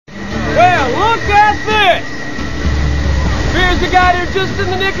Here's a guy there just in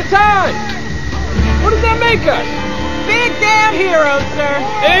the nick of time. What does that make us? Big damn heroes, sir.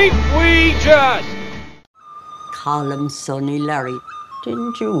 Ain't we just? Column Sonny Larry.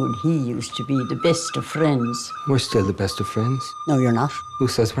 Didn't you and he used to be the best of friends? We're still the best of friends. No, you're not. Who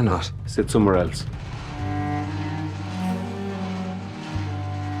says we're not? Sit somewhere else.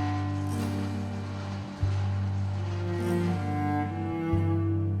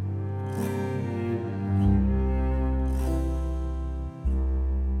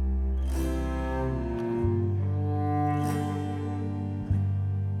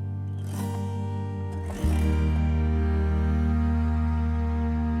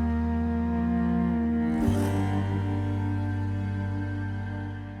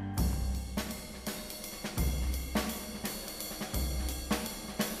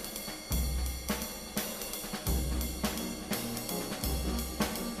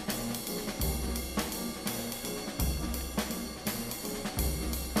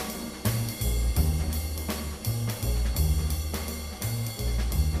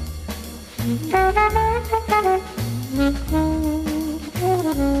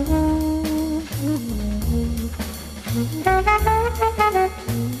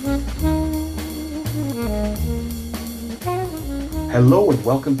 Hello and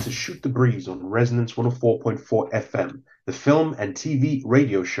welcome to Shoot the Breeze on Resonance 104.4 FM, the film and TV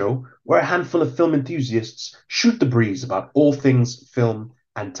radio show where a handful of film enthusiasts shoot the breeze about all things film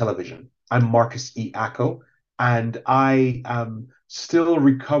and television. I'm Marcus E. Acko, and I am still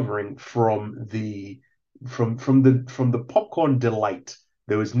recovering from the popcorn delight.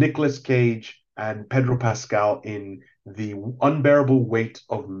 There was Nicolas Cage and Pedro Pascal in The Unbearable Weight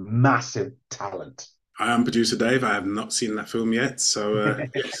of Massive Talent. I am producer Dave. I have not seen that film yet, so yeah.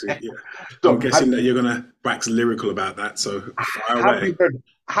 So I'm guessing that you're going to wax lyrical about that. So fire away.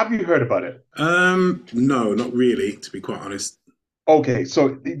 Have you heard about it? No, not really, to be quite honest. Okay,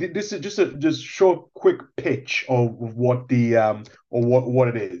 so this is just short, quick pitch of what the or what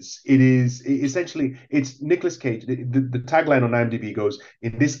it is. It is essentially it's Nicolas Cage. The tagline on IMDb goes,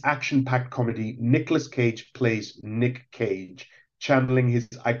 "In this action-packed comedy, Nicolas Cage plays Nick Cage, channeling his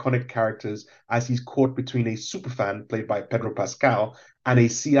iconic characters as he's caught between a superfan played by Pedro Pascal and a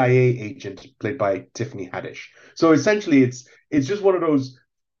CIA agent played by Tiffany Haddish." So essentially, it's just one of those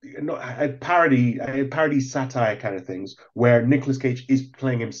a parody satire kind of things where Nicolas Cage is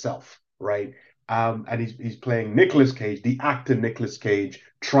playing himself, right? And he's playing Nicolas Cage, the actor Nicolas Cage,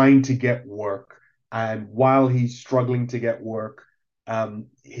 trying to get work. And while he's struggling to get work,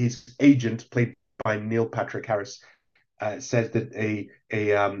 his agent, played by Neil Patrick Harris, says that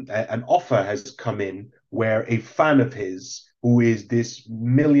an offer has come in where a fan of his, who is this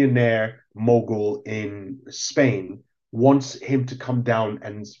millionaire mogul in Spain, wants him to come down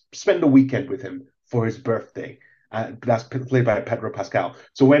and spend a weekend with him for his birthday. That's played by Pedro Pascal.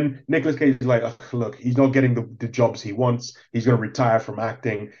 So when Nicolas Cage is like, oh, look, he's not getting the jobs he wants, he's going to retire from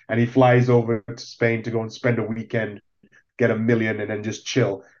acting, and he flies over to Spain to go and spend a weekend, get $1 million, and then just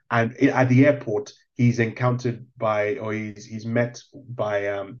chill. And at the airport, he's encountered by, or he's met by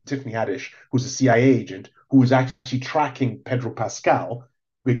Tiffany Haddish, who's a CIA agent, who is actually tracking Pedro Pascal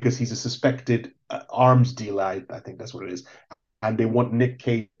because he's a suspected arms dealer. I think that's what it is. And they want Nick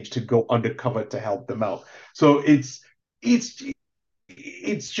Cage to go undercover to help them out. So it's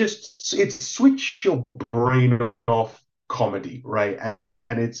switch your brain off comedy, right?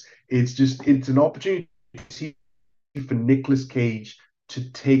 And it's an opportunity for Nicolas Cage to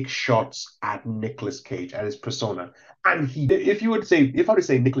take shots at Nicolas Cage, at his persona. And if I were to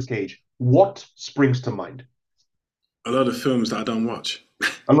say Nicolas Cage, what springs to mind? A lot of films that I don't watch.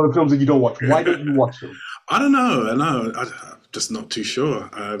 A lot of films that you don't watch. Why don't you watch them? I don't know. I'm just not too sure.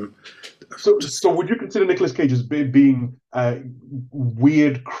 So would you consider Nicolas Cage as being a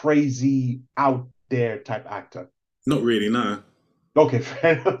weird, crazy, out there type actor? Not really, no. Okay,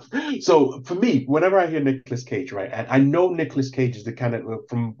 fair enough. So for me, whenever I hear Nicolas Cage, right, and I know Nicolas Cage is the kind of,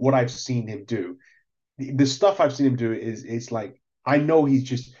 from what I've seen him do, the stuff I've seen him do is like, I know he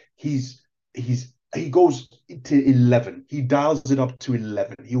goes to 11. He dials it up to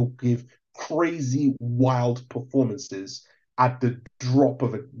 11. He'll give crazy, wild performances at the drop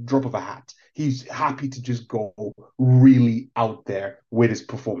of a hat. He's happy to just go really out there with his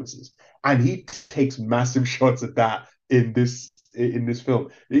performances, and he takes massive shots at that in this film.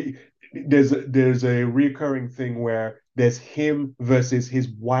 There's a recurring thing where there's him versus his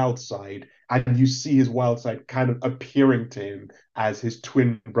wild side, and you see his wild side kind of appearing to him as his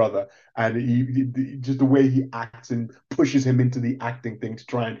twin brother, and he just the way he acts and pushes him into the acting thing to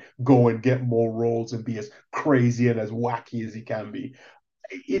try and go and get more roles and be as crazy and as wacky as he can be.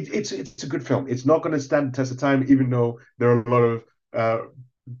 it's a good film. It's not going to stand the test of time, even though there are a lot of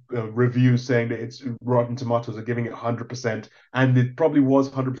reviews saying that it's Rotten Tomatoes are giving it 100%, and it probably was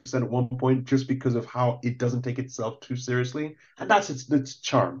 100% at one point, just because of how it doesn't take itself too seriously, and that's its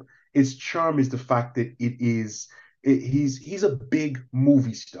charm. Its charm is the fact that he's a big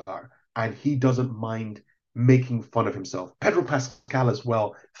movie star, and he doesn't mind making fun of himself. Pedro Pascal as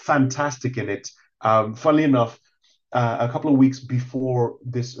well, fantastic in it. Funnily enough, a couple of weeks before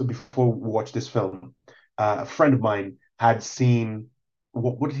we watched this film, a friend of mine had seen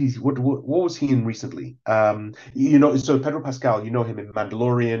what was he in recently? So Pedro Pascal, you know him in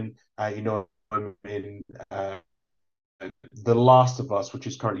Mandalorian, you know him in The Last of Us, which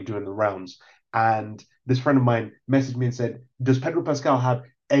is currently doing the rounds. And this friend of mine messaged me and said, "Does Pedro Pascal have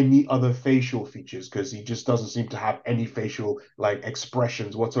any other facial features? Because he just doesn't seem to have any facial like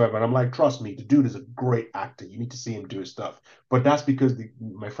expressions whatsoever." And I'm like, "Trust me, the dude is a great actor. You need to see him do his stuff." But that's because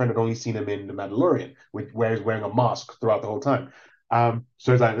my friend had only seen him in The Mandalorian, where he's wearing a mask throughout the whole time.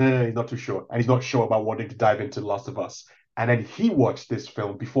 So he's like, no, he's not too sure, and he's not sure about wanting to dive into The Last of Us. And then he watched this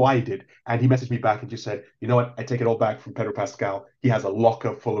film before I did, and he messaged me back and just said, "You know what? I take it all back from Pedro Pascal. He has a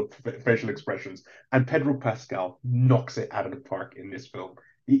locker full of facial expressions." And Pedro Pascal knocks it out of the park in this film.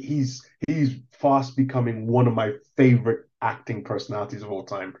 He's fast becoming one of my favorite acting personalities of all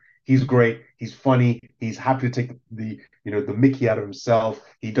time. He's great. He's funny. He's happy to take the Mickey out of himself.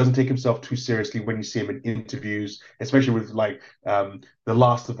 He doesn't take himself too seriously when you see him in interviews, especially with The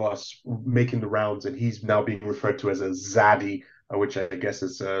Last of Us making the rounds, and he's now being referred to as a zaddy, which I guess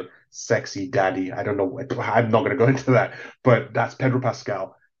is a sexy daddy. I don't know. I'm not going to go into that, but that's Pedro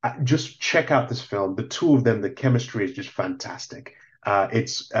Pascal. Just check out this film. The two of them, the chemistry is just fantastic.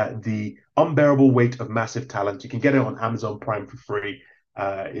 It's The Unbearable Weight of Massive Talent. You can get it on Amazon Prime for free.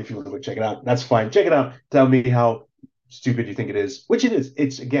 If you want to go check it out, that's fine. Check it out. Tell me how stupid you think it is, which it is.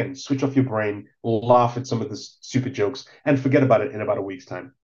 It's, again, switch off your brain, laugh at some of the stupid jokes, and forget about it in about a week's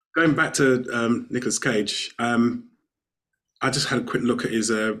time. Going back to Nicolas Cage, I just had a quick look at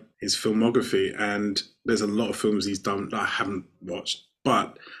his filmography, and there's a lot of films he's done that I haven't watched.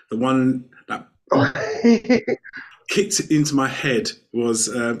 But the one that kicked into my head was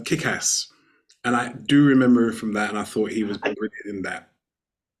Kick-Ass. And I do remember him from that, and I thought he was brilliant in that.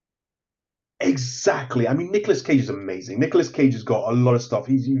 Exactly. I mean, Nicolas Cage is amazing. Nicolas Cage has got a lot of stuff.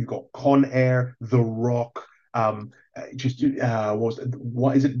 You've got Con Air, The Rock, what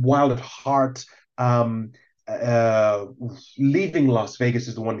is it? Wild at Heart. Leaving Las Vegas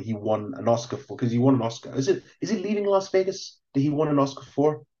is the one he won an Oscar for, because he won an Oscar. Is it Leaving Las Vegas that he won an Oscar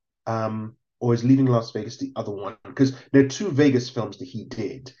for? Or is Leaving Las Vegas the other one? Because there are two Vegas films that he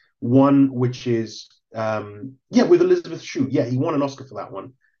did. One which is with Elizabeth Shue. Yeah, he won an Oscar for that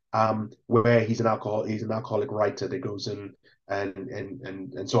one. Where he's an alcoholic writer that goes in and so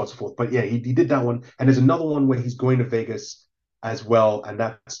on and so forth. But yeah, he did that one. And there's another one where he's going to Vegas as well, and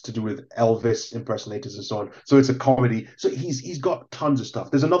that's to do with Elvis impersonators and so on. So it's a comedy. So he's got tons of stuff.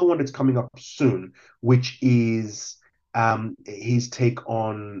 There's another one that's coming up soon, which is his take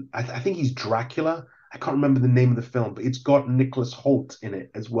on, I think he's Dracula. I can't remember the name of the film, but it's got Nicholas Hoult in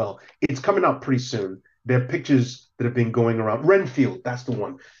it as well. It's coming out pretty soon. There are pictures that have been going around. Renfield, that's the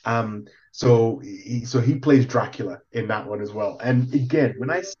one. So he plays Dracula in that one as well. And again,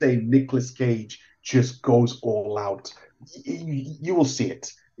 when I say Nicolas Cage just goes all out, you will see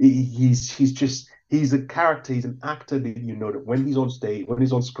it. He's a character. He's an actor that you know that when he's on stage, when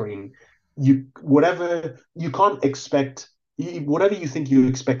he's on screen, whatever you think you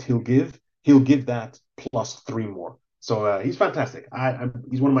expect he'll give that plus 3 more. So he's fantastic.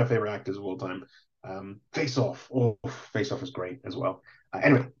 He's one of my favorite actors of all time. Face Off is great as well.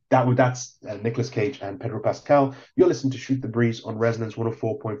 Anyway, that's Nicolas Cage and Pedro Pascal. You're listening to Shoot the Breeze on Resonance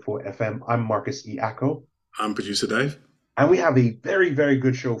 104.4 FM. I'm Marcus E. Acko. I'm producer Dave. And we have a very, very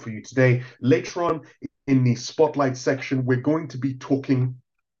good show for you today. Later on in the Spotlight section, we're going to be talking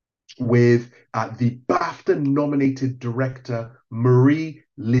with the BAFTA-nominated director Marie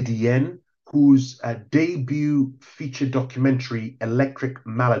Lydienne, whose debut feature documentary, Electric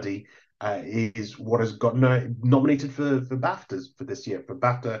Malady, is what has got nominated for BAFTAs for this year, for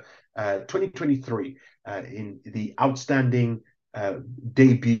BAFTA 2023, in the outstanding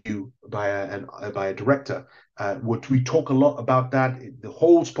debut by a director. We talk a lot about that. The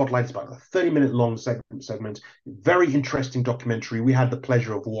whole Spotlight is about a 30-minute long segment. Very interesting documentary. We had the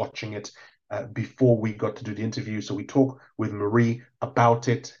pleasure of watching it before we got to do the interview. So we talk with Marie about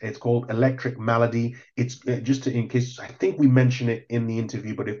it. It's called Electric Malady. It's in case, I think we mention it in the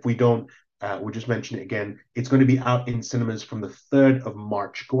interview, but if we don't, we'll just mention it again. It's going to be out in cinemas from the 3rd of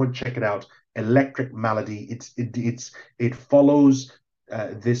March. Go and check it out. Electric Malady. It follows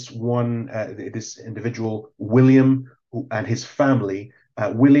this individual, William, and his family.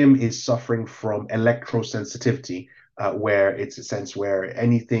 William is suffering from electrosensitivity, where it's a sense where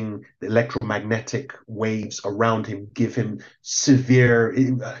anything, the electromagnetic waves around him give him severe,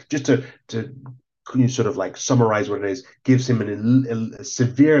 just to sort of like summarize what it is, gives him a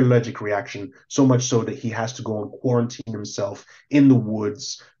severe allergic reaction, so much so that he has to go and quarantine himself in the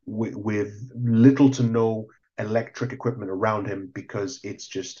woods with little to no electric equipment around him, because it's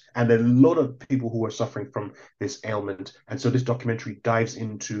just, and a lot of people who are suffering from this ailment. And so this documentary dives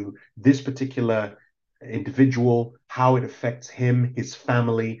into this particular individual, how it affects him, his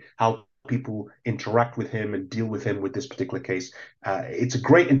family, how people interact with him and deal with him with this particular case. It's a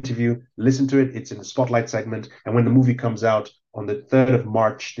great interview. Listen to it. It's in the Spotlight segment. And when the movie comes out on the 3rd of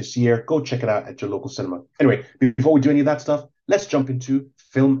March this year, go check it out at your local cinema. Anyway, before we do any of that stuff, let's jump into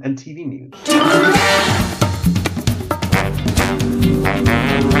film and TV news.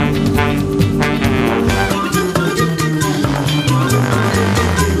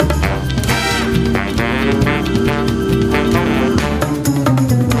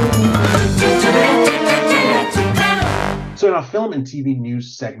 So in our film and TV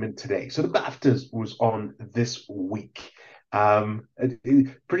news segment today, so the BAFTAs was on this week.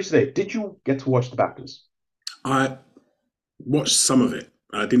 Pretty today, did you get to watch the BAFTAs? I watched some of it.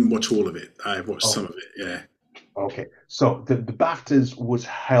 I didn't watch all of it. I watched some of it, yeah. Okay, so the BAFTAs was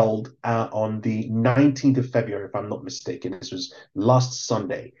held on the 19th of February, if I'm not mistaken. This was last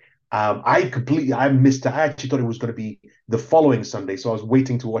Sunday. I missed it. I actually thought it was going to be the following Sunday, so I was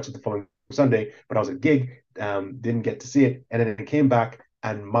waiting to watch it the following Sunday, but I was at a gig, didn't get to see it, and then it came back,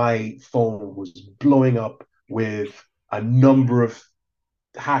 and my phone was blowing up with a number of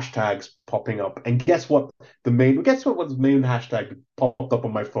hashtags popping up. And guess what was the main hashtag that popped up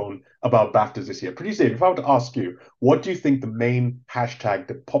on my phone about BAFTAs this year? Producer, if I were to ask you, what do you think the main hashtag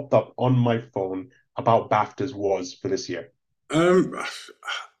that popped up on my phone about BAFTAs was for this year? I'm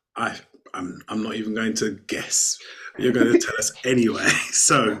not even going to guess. You're going to tell us anyway.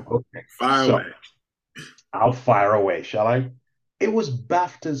 So, okay, fire away. I'll fire away, shall I? It was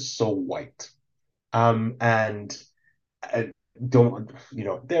BAFTAs So White. Don't,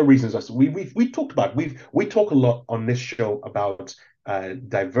 there are reasons as we talked about. We talk a lot on this show about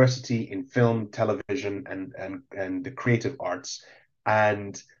diversity in film, television, and the creative arts.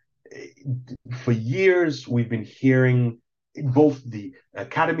 And for years, we've been hearing both the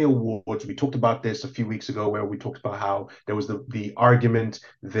Academy Awards. We talked about this a few weeks ago, where we talked about how there was the argument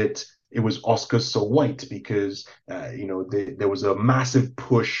that it was Oscars so white because there was a massive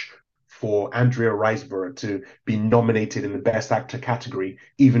push for Andrea Riseborough to be nominated in the Best Actor category,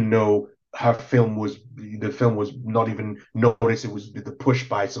 even though the film was not even noticed. It was the push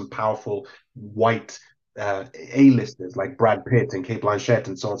by some powerful white A-listers like Brad Pitt and Cate Blanchett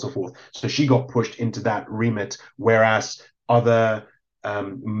and so on and so forth. So she got pushed into that remit, whereas other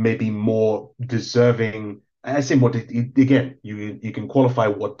maybe more deserving, I say more, again, you can qualify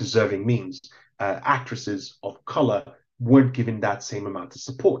what deserving means. Actresses of color weren't given that same amount of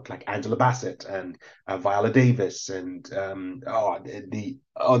support, like Angela Bassett and Viola Davis and the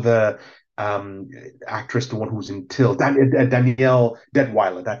other actress, the one who's in Till, Danielle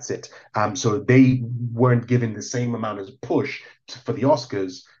Deadwyler, that's it. So they weren't given the same amount of push for the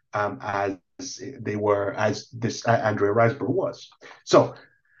Oscars as this Andrea Riseborough was. So,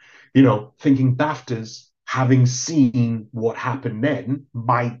 thinking BAFTAs, having seen what happened then,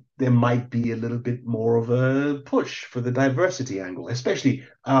 there might be a little bit more of a push for the diversity angle, especially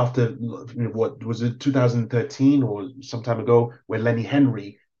after what was it, 2013 or some time ago, where Lenny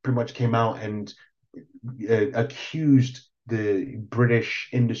Henry pretty much came out and accused the British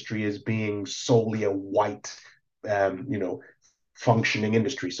industry as being solely a white, functioning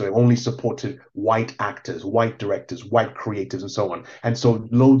industry. So it only supported white actors, white directors, white creatives, and so on. And so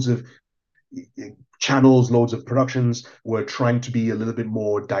loads of channels, loads of productions were trying to be a little bit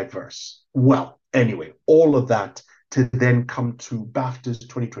more diverse. Well, anyway, all of that to then come to BAFTAs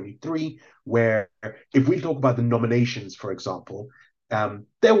 2023, where if we talk about the nominations, for example,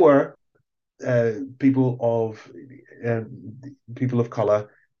 there were people of color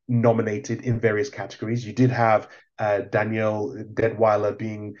nominated in various categories. You did have Danielle Deadwyler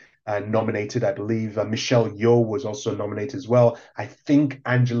being nominated. I believe Michelle Yeoh was also nominated as well. I think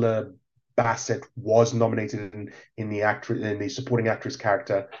Angela Bassett was nominated in the supporting actress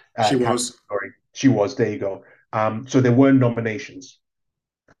character. She was. Sorry, she was. There you go. So there were nominations.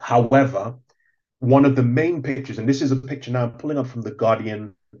 However, one of the main pictures, and this is a picture now I'm pulling up from the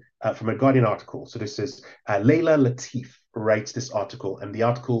Guardian, from a Guardian article. So this is Layla Latif writes this article, and the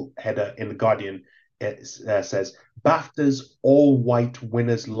article header in the Guardian says, BAFTA's all-white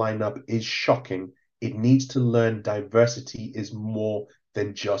winners lineup is shocking. It needs to learn diversity is more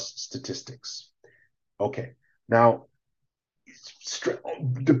than just statistics. Okay, now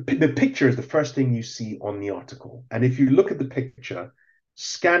the picture is the first thing you see on the article. And if you look at the picture,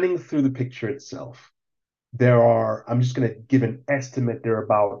 scanning through the picture itself, there are, I'm just going to give an estimate, there are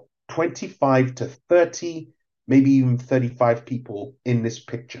about 25 to 30, maybe even 35 people in this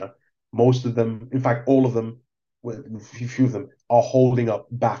picture. Most of them, in fact, all of them, a few of them, are holding up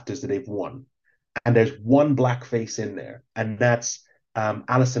BAFTAs that they've won. And there's one black face in there, and that's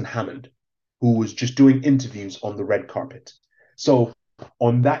Alison Hammond, who was just doing interviews on the red carpet. So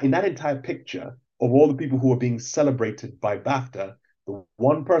in that entire picture of all the people who are being celebrated by BAFTA, the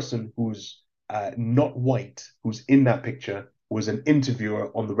one person who's not white, who's in that picture, was an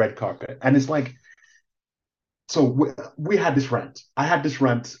interviewer on the red carpet. And it's like, so we had this rant. I had this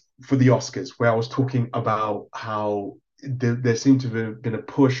rant for the Oscars where I was talking about how there seemed to have been a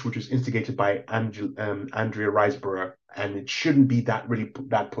push which was instigated by Andrea Riseborough, and it shouldn't be that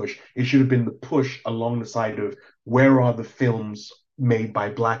push. It should have been the push along the side of where are the films made by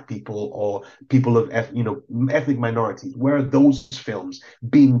Black people or people of ethnic minorities? Where are those films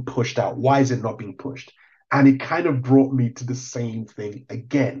being pushed out? Why is it not being pushed? And it kind of brought me to the same thing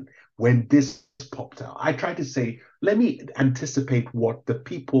again when this popped out. I tried to say, let me anticipate what the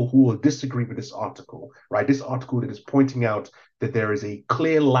people who will disagree with this article, right? This article that is pointing out that there is a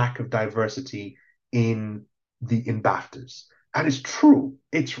clear lack of diversity in BAFTAs. And it's true.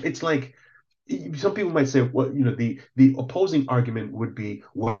 It's like, some people might say, well, the opposing argument would be,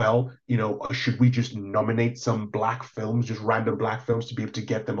 well, should we just nominate some Black films, just random Black films, to be able to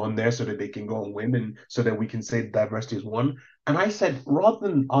get them on there so that they can go and win, and so that we can say diversity is one? And I said, rather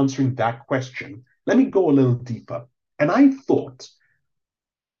than answering that question, let me go a little deeper. And I thought,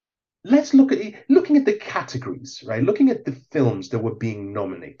 let's looking at the categories, right? Looking at the films that were being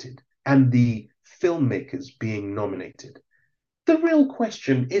nominated and the filmmakers being nominated. The real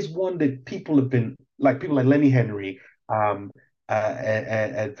question is one that people like Lenny Henry have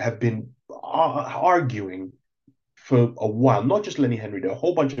been arguing for a while. Not just Lenny Henry, there are a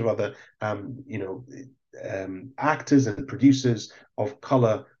whole bunch of other actors and producers of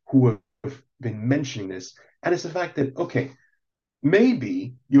color who have been mentioning this, and it's the fact that, okay,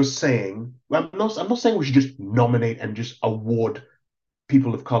 maybe you're saying, well, I'm not saying we should just nominate and just award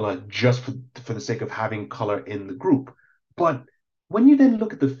people of color just for the sake of having color in the group, but when you then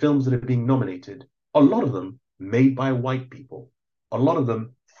look at the films that are being nominated, a lot of them made by white people, a lot of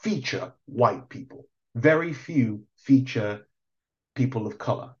them feature white people, very few feature people of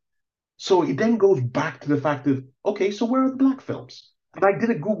color. So it then goes back to the fact of, okay, so where are the Black films? And I did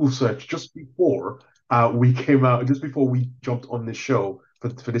a Google search just before we came out, just before we jumped on this show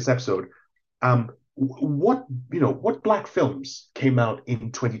for this episode. What Black films came out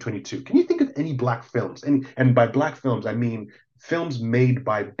in 2022? Can you think of any Black films? And by Black films, I mean films made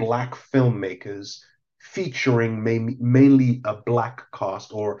by Black filmmakers featuring mainly a Black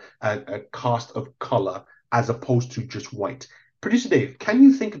cast or a cast of color as opposed to just white. Producer Dave, can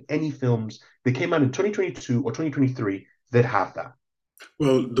you think of any films that came out in 2022 or 2023 that have that?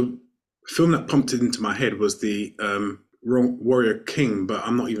 Well, the film that popped into my head was the Warrior King, but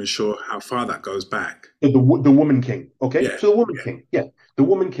I'm not even sure how far that goes back. The Woman King, okay? Yeah. So the Woman King, yeah. The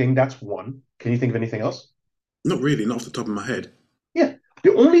Woman King, that's one. Can you think of anything else? Not really, not off the top of my head. Yeah.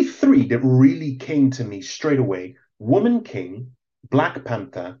 The only three that really came to me straight away, Woman King, Black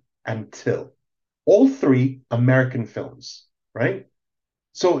Panther, and Till. All three American films, right?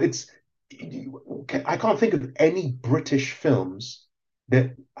 So I can't think of any British films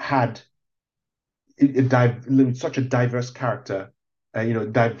that had such a diverse character,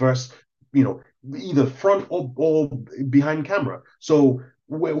 diverse, either front or behind camera. So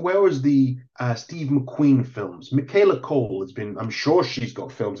where was the Steve McQueen films? Michaela Cole has been, I'm sure she's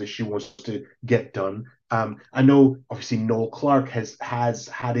got films that she wants to get done. I know obviously Noel Clarke has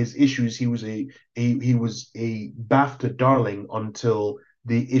had his issues. He was a BAFTA darling until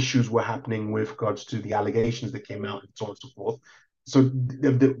the issues were happening with regards to the allegations that came out and so on and so forth. So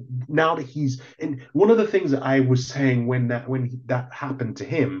now that he's, and one of the things that I was saying when that happened to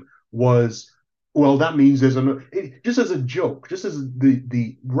him was, well, that means just as a joke, just as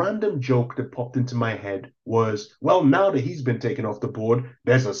the random joke that popped into my head was, well, now that he's been taken off the board,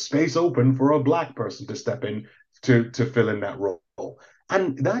 there's a space open for a Black person to step in to fill in that role.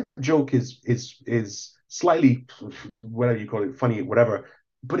 And that joke is slightly, whatever you call it, funny, whatever,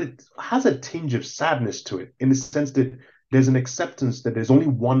 but it has a tinge of sadness to it in the sense that there's an acceptance that there's only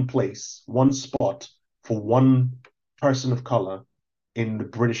one place, one spot for one person of color in the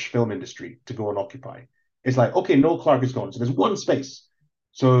British film industry to go and occupy. It's like, okay, Noel Clarke is gone. So there's one space.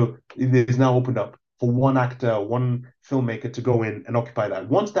 So it is now opened up for one actor, one filmmaker to go in and occupy that.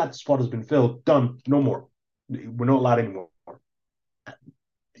 Once that spot has been filled, done, no more. We're not allowed anymore.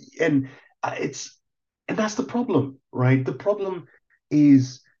 And and that's the problem, right? The problem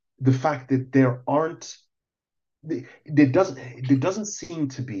is the fact that there doesn't seem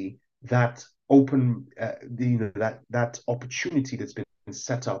to be that open, that opportunity that's been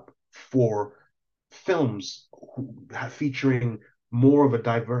set up for films featuring more of a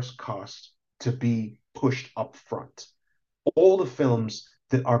diverse cast to be pushed up front. All the films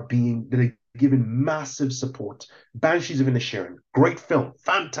that are given massive support. Banshees of Inisherin, great film,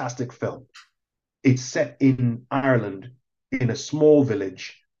 fantastic film. It's set in Ireland in a small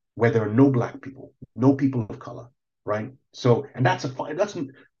village where there are no black people, no people of color, right? So, and that's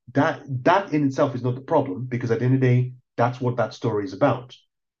that in itself is not the problem, because at the end of the day, that's what that story is about.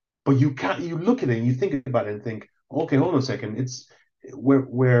 But you look at it and you think about it and think, okay, hold on a second, it's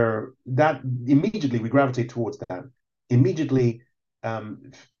where that immediately we gravitate towards that. Immediately,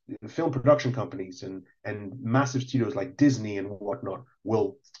 film production companies and massive studios like Disney and whatnot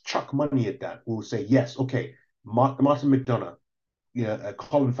will chuck money at that. Will say, yes, okay, Martin McDonagh,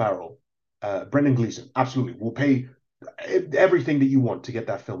 Colin Farrell, Brendan Gleeson, absolutely, we'll pay everything that you want to get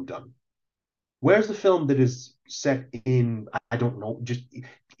that film done. Where's the film that is set in, I don't know, just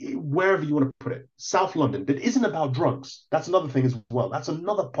wherever you want to put it, South London, that isn't about drugs? That's another thing as well. That's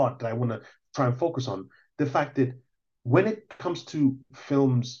another part that I want to try and focus on. The fact that when it comes to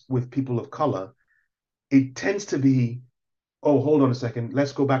films with people of color, it tends to be, oh, hold on a second,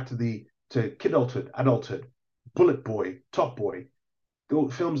 let's go back to kidulthood, adulthood, Bullet Boy, Top Boy, the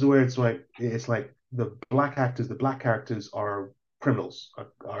films where it's like the black characters are criminals,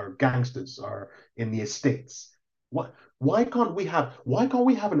 are gangsters, are in the estates. Why can't we have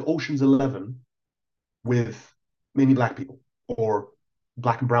an Ocean's 11 with many black people, or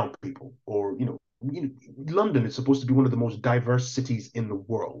black and brown people, or London is supposed to be one of the most diverse cities in the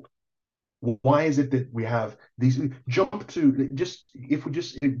world. Why is it that we have these? If we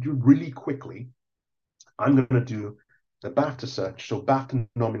just do really quickly, I'm going to do the BAFTA search. So BAFTA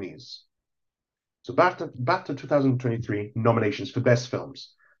nominees. So BAFTA 2023 nominations for best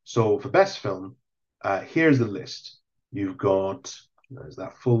films. So for best film, here's the list. You've got, there's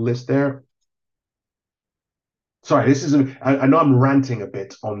that full list there. Sorry, I know I'm ranting a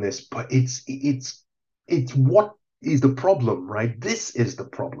bit on this, but it's what is the problem, right? This is the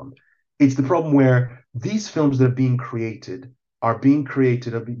problem. It's the problem where these films that are being created,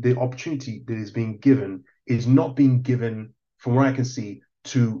 the opportunity that is being given is not being given, from what I can see,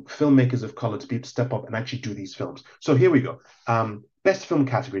 to filmmakers of color to be able to step up and actually do these films. So here we go. Best film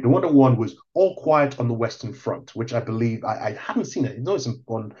category. The one that won was All Quiet on the Western Front, which I believe I haven't seen it. It's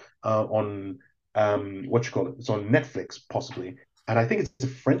on what you call it? It's on Netflix possibly, and I think it's a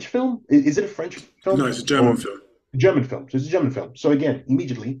French film. Is it a French film? No, it's a German film. German film. So it's a German film. So again,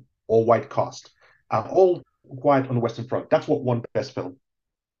 immediately all white cast. All Quiet on the Western Front. That's what won best film.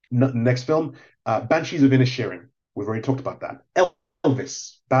 Next film, Banshees of Inisherin. We've already talked about that.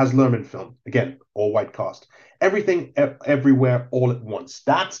 Elvis, Baz Luhrmann film. Again, all white cast. Everything, Everywhere, All at Once.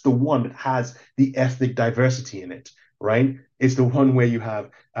 That's the one that has the ethnic diversity in it, right? It's the one where you have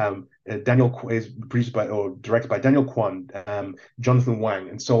Daniel is produced by or directed by Daniel Kwan, Jonathan Wang,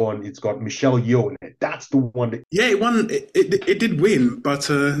 and so on. It's got Michelle Yeoh in it. That's the one that it won. It did win, but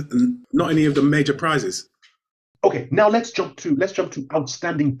not any of the major prizes. Okay, now let's jump to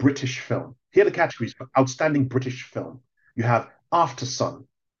outstanding British film. Here are the categories for outstanding British film. You have Aftersun.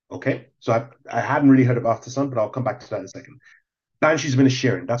 Okay, so I hadn't really heard of Aftersun, but I'll come back to that in a second. Banshees of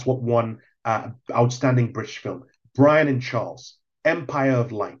Inisherin. That's what won outstanding British film. Brian and Charles, Empire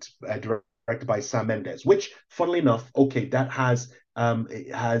of Light, directed by Sam Mendes, which, funnily enough, okay, that has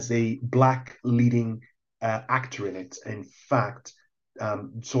a black leading actor in it. In fact,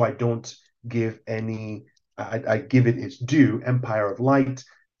 so I don't give any, I give it its due. Empire of Light,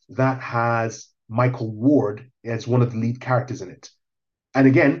 that has Michael Ward as one of the lead characters in it. And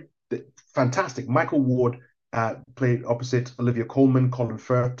again, fantastic. Michael Ward played opposite Olivia Colman, Colin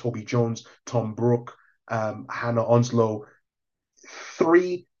Firth, Toby Jones, Tom Brooke, Hannah Onslow.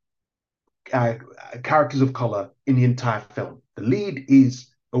 3 characters of color in the entire film. The lead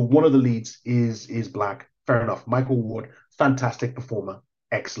is, or one of the leads is black. Fair enough. Michael Ward, fantastic performer.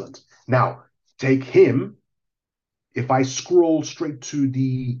 Excellent. Now, take him. If I scroll straight to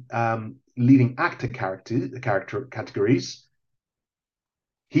the leading actor categories,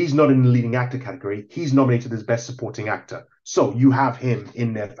 he's not in the leading actor category. He's nominated as Best Supporting Actor. So you have him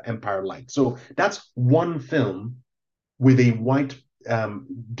in there for Empire of Light. So that's one film with a white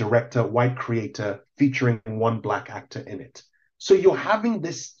director, white creator, featuring one black actor in it. So you're having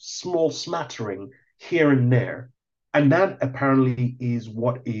this small smattering here and there, and that apparently is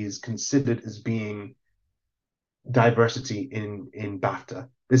what is considered as being diversity in BAFTA.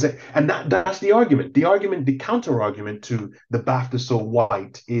 And that's the argument. The counter argument to the BAFTA so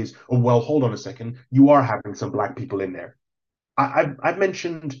white is, oh, well, hold on a second, you are having some black people in there. I've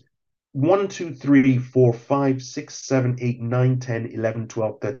mentioned 1, 2, 3, 4, 5, 6, 7, 8, 9, 10, 11,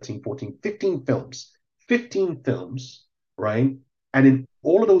 12, 13, 14, 15 films. 15 films, right? And in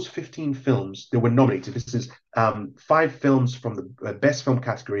all of those 15 films, they were nominated. This is 5 films from the best film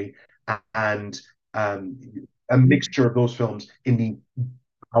category and a mixture of those films in the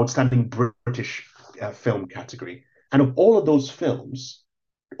outstanding British film category. And of all of those films,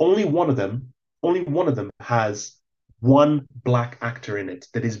 only one of them has one black actor in it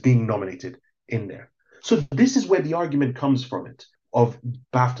that is being nominated in there. So this is where the argument comes from it of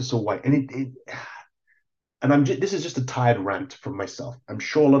BAFTA so white. And this is just a tired rant from myself. I'm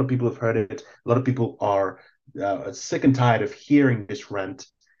sure a lot of people have heard it. A lot of people are sick and tired of hearing this rant.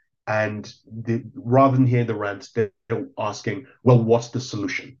 And rather than hearing the rant, they're asking, well, what's the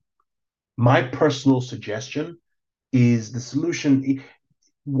solution? My personal suggestion is the solution.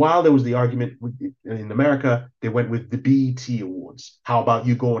 While there was the argument in America, they went with the BET Awards. How about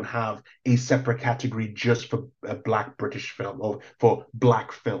you go and have a separate category just for a black British film or for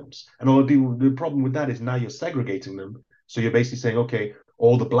black films? And all the people, the problem with that is now you're segregating them. So you're basically saying, okay,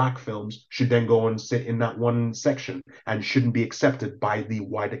 all the black films should then go and sit in that one section and shouldn't be accepted by the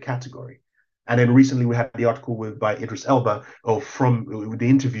wider category. And then recently we had the article by Idris Elba, or from the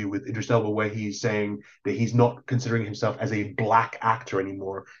interview with Idris Elba, where he's saying that he's not considering himself as a black actor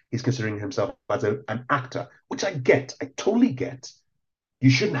anymore. He's considering himself as an actor, which I totally get. You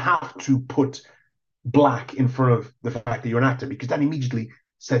shouldn't have to put black in front of the fact that you're an actor, because that immediately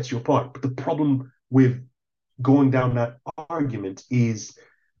sets you apart. But the problem with going down that argument is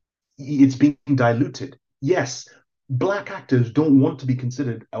it's being diluted. Yes, black actors don't want to be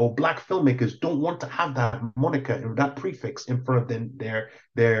considered, or black filmmakers don't want to have that moniker or that prefix in front of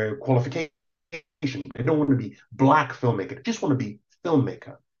their qualification. They don't want to be black filmmaker. They just want to be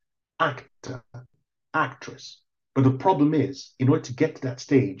filmmaker, actor, actress. But the problem is, in order to get to that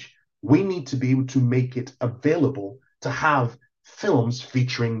stage, we need to be able to make it available to have films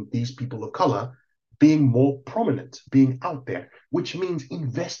featuring these people of color being more prominent, being out there, which means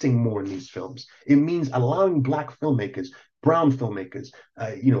investing more in these films. It means allowing black filmmakers, brown filmmakers,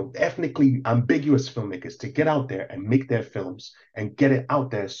 ethnically ambiguous filmmakers to get out there and make their films and get it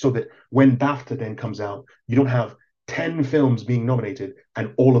out there so that when BAFTA then comes out, you don't have 10 films being nominated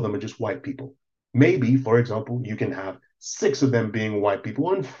and all of them are just white people. Maybe, for example, you can have 6 of them being white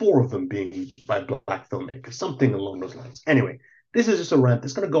people and 4 of them being by black filmmakers, something along those lines. Anyway, this is just a rant.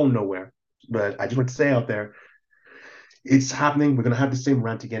 It's going to go nowhere. But I just want to say out there, it's happening. We're going to have the same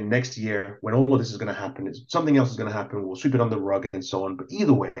rant again next year when all of this is going to happen. Something else is going to happen. We'll sweep it under the rug and so on. But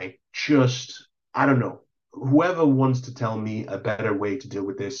either way, I don't know. Whoever wants to tell me a better way to deal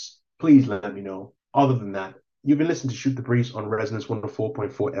with this, please let me know. Other than that, you've been listening to Shoot the Breeze on Resonance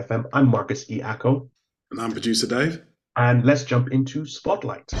 104.4 FM. I'm Marcus E. Acko. And I'm producer Dave. And let's jump into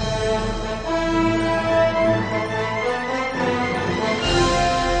Spotlight.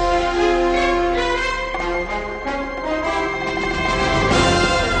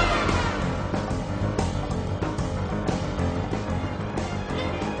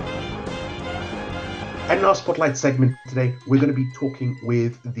 And in our Spotlight segment today, we're going to be talking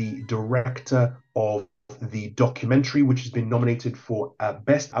with the director of the documentary, which has been nominated for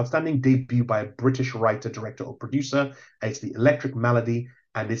Best Outstanding Debut by a British Writer, Director, or Producer. It's The Electric Malady,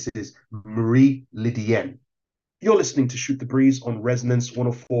 and this is Marie Lydienne. You're listening to Shoot the Breeze on Resonance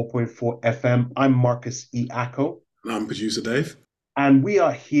 104.4 FM. I'm Marcus E. Acko. And I'm producer Dave. And we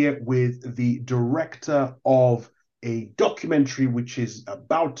are here with the director of a documentary which is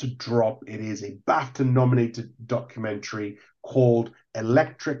about to drop. It is a BAFTA-nominated documentary called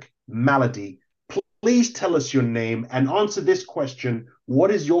Electric Malady. Please tell us your name and answer this question.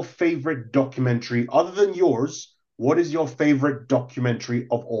 What is your favorite documentary, other than yours? What is your favorite documentary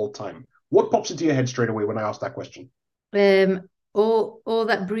of all time? What pops into your head straight away when I ask that question? All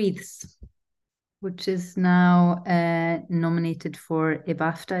That Breathes, which is now nominated for a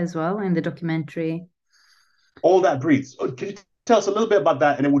BAFTA as well in the documentary. All That Breathes. Can you tell us a little bit about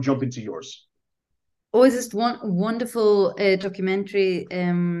that, and then we'll jump into yours? Oh, it's just one wonderful documentary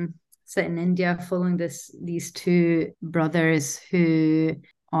set in India, following these 2 brothers who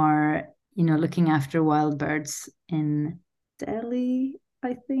are, looking after wild birds in Delhi,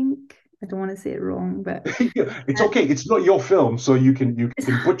 I think. I don't want to say it wrong, but It's okay. It's not your film, so you can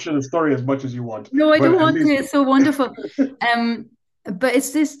butcher the story as much as you want. no, I But don't at want to. least It's so wonderful. But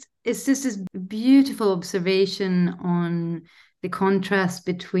it's just this beautiful observation on the contrast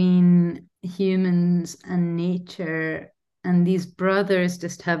between humans and nature, and these brothers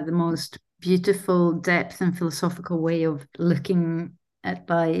just have the most beautiful depth and philosophical way of looking at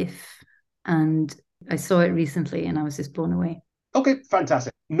life. And I saw it recently, and I was just blown away. okay,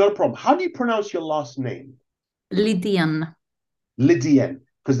 fantastic. No problem. How do you pronounce your last name? Lydian. Lydienne,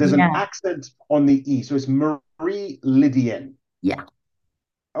 because there's an Yeah. accent on the E, so it's Marie Lydienne. Yeah.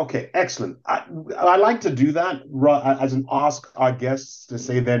 Okay, excellent. I like to do that as an ask our guests to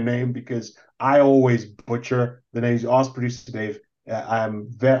say their name because I always butcher the names. You ask producer Dave.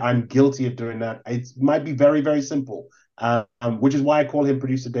 I'm guilty of doing that. It might be very, very simple, which is why I call him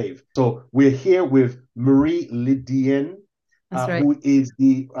producer Dave. So we're here with Marie Lydienne, That's right. who is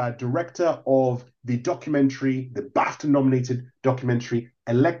the director of the documentary, the BAFTA-nominated documentary,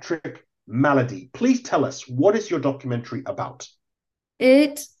 Electric Malady. Please tell us, what is your documentary about?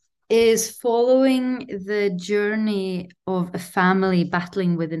 It is following the journey of a family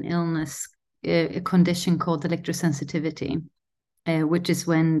battling with an illness, a condition called electrosensitivity, which is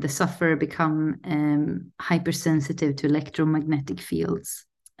when the sufferer become hypersensitive to electromagnetic fields.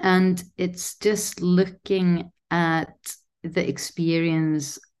 And it's just looking at the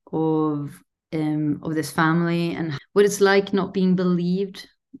experience of this family and what it's like not being believed,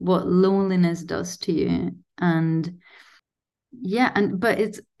 what loneliness does to you, and but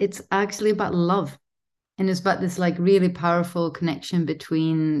it's actually about love, and it's about this like really powerful connection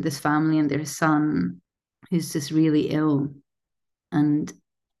between this family and their son, who's just really ill, and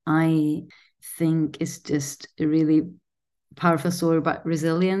I think it's just a really powerful story about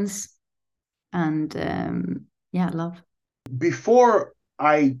resilience and love. Before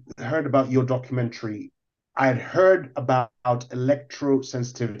I heard about your documentary, I had heard about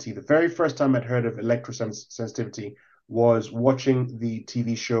electrosensitivity. The very first time I'd heard of electrosensitivity was watching the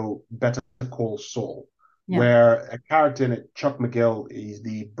TV show Better Call Saul, where a character in it, Chuck McGill, is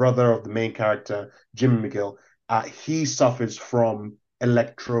the brother of the main character, Jimmy McGill. He suffers from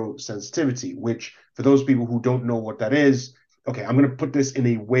electrosensitivity, which, for those people who don't know what that is, okay, I'm going to put this in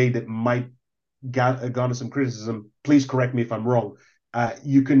a way that might garner some criticism. Please correct me if I'm wrong.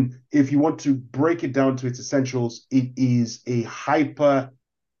 You can, if you want to break it down to its essentials, it is a hyper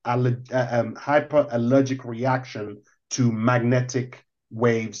allergic reaction to magnetic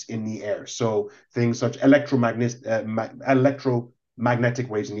waves in the air. So things such electromagnetic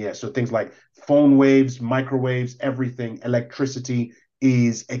waves in the air. So things like phone waves, microwaves, everything, electricity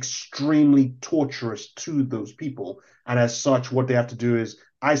is extremely torturous to those people. And as such, what they have to do is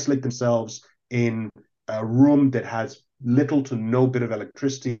isolate themselves in a room that has little to no bit of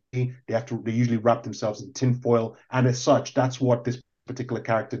electricity. They usually wrap themselves in tinfoil. And as such, that's what this particular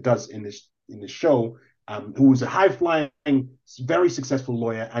character does in this show, who's a high-flying, very successful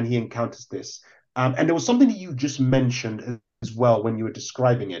lawyer, and he encounters this. And there was something that you just mentioned as well when you were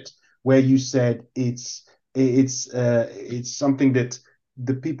describing it, where you said it's something that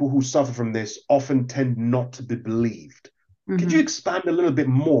the people who suffer from this often tend not to be believed. Mm-hmm. Could you expand a little bit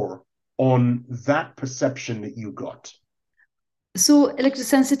more on that perception that you got? So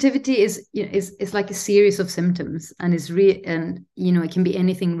electrosensitivity is like a series of symptoms, and it can be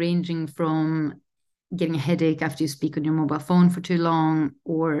anything ranging from getting a headache after you speak on your mobile phone for too long,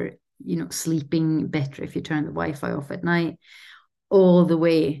 or sleeping better if you turn the Wi-Fi off at night, all the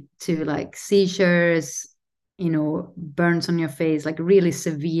way to like seizures, burns on your face, like really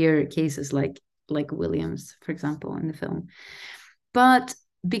severe cases like Williams, for example, in the film. But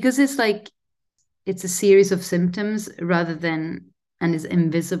because it's a series of symptoms and is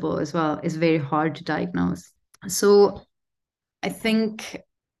invisible as well, it's very hard to diagnose. So I think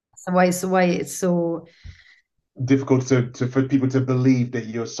why it's so difficult for people to believe that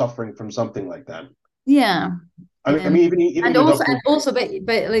you're suffering from something like that. Yeah. I mean, even also, but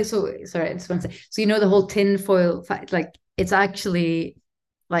like, so sorry, I just want to say, so the whole tinfoil fact, like it's actually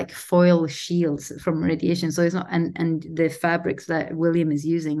like foil shields from radiation. So it's not, and the fabrics that William is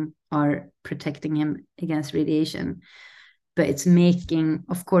using are protecting him against radiation. But it's making,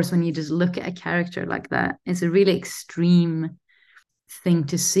 of course, when you just look at a character like that, it's a really extreme thing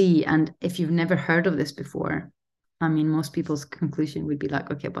to see. And if you've never heard of this before, I mean, most people's conclusion would be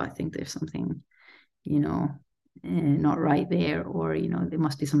like, okay, but I think there's something, not right there, or, there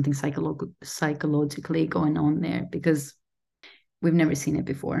must be something psychologically going on there, because we've never seen it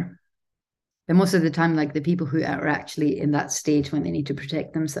before. But most of the time, like the people who are actually in that stage when they need to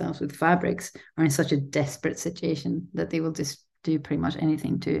protect themselves with fabrics are in such a desperate situation that they will just do pretty much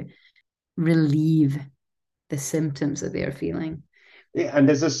anything to relieve the symptoms that they are feeling. Yeah, and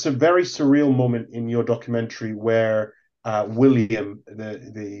there's a very surreal moment in your documentary where William,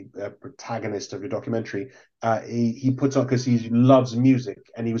 the protagonist of your documentary, he puts on, because he loves music,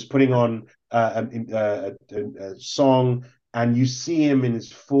 and he was putting on a song, and you see him in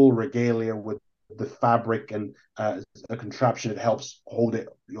his full regalia with the fabric and a contraption that helps hold it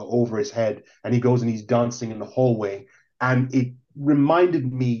over his head, and he goes and he's dancing in the hallway, and it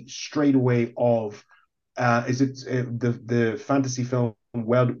reminded me straight away of the fantasy film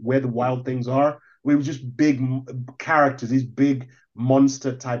Where the Wild Things Are? We were just big characters, these big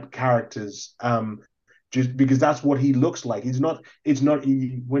monster type characters. Just because that's what he looks like. When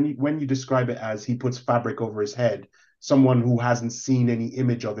you describe it as he puts fabric over his head, someone who hasn't seen any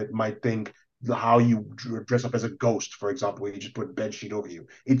image of it might think how you dress up as a ghost, for example, where you just put a bed sheet over you.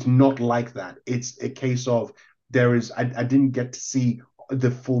 It's not like that. It's a case of I didn't get to see the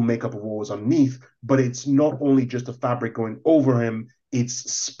full makeup of what was underneath, but it's not only just the fabric going over him,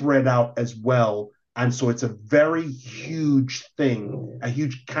 it's spread out as well. And so it's a very huge thing, a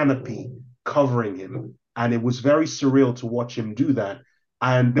huge canopy covering him. And it was very surreal to watch him do that.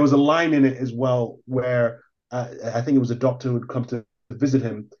 And there was a line in it as well where I think it was a doctor who had come to visit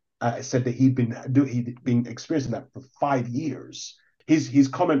him, said that he'd been experiencing that for 5 years. His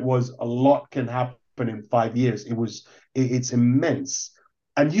comment was, a lot can happen in 5 years. It's immense.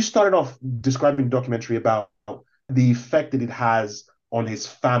 And you started off describing the documentary about the effect that it has on his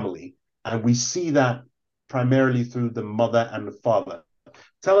family. And we see that primarily through the mother and the father.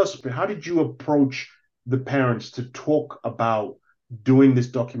 Tell us, how did you approach the parents to talk about doing this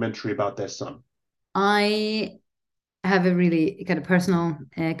documentary about their son? I have a really kind of personal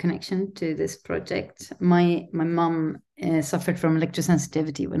connection to this project. My mum suffered from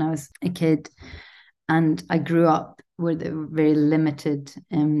electrosensitivity when I was a kid, and I grew up with a very limited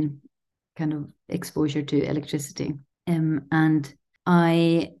kind of exposure to electricity. And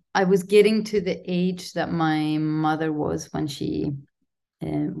I was getting to the age that my mother was when she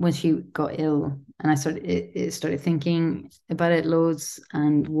got ill, and I started thinking about it loads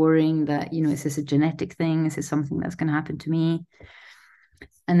and worrying that, is this a genetic thing? Is this something that's going to happen to me?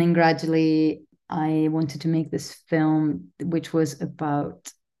 And then gradually I wanted to make this film, which was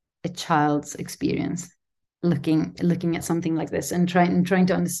about a child's experience, looking at something like this and trying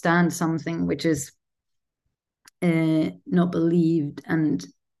to understand something which is not believed and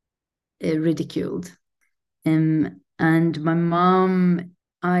ridiculed. And my mom,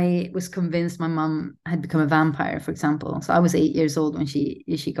 I was convinced my mom had become a vampire, for example. So I was 8 years old when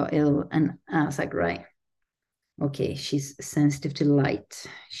she got ill, and I was like, right, okay, she's sensitive to light.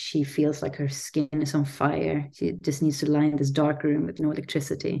 She feels like her skin is on fire. She just needs to lie in this dark room with no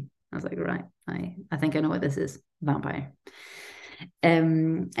electricity. I was like, right, I think I know what this is, vampire.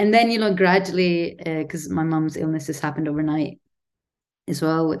 And then, gradually, because my mom's illness has happened overnight as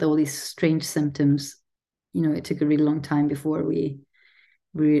well, with all these strange symptoms, it took a really long time before we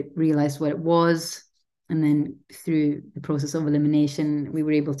realized what it was. And then through the process of elimination, we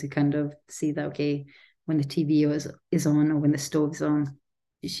were able to kind of see that, okay, when the TV is on or when the stove's on,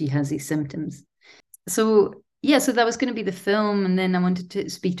 she has these symptoms. So that was going to be the film. And then I wanted to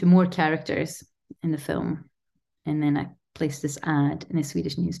speak to more characters in the film. And then I placed this ad in a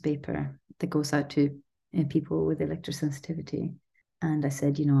Swedish newspaper that goes out to people with electrosensitivity. And I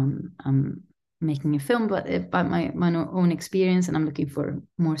said, I'm making a film about my own experience, and I'm looking for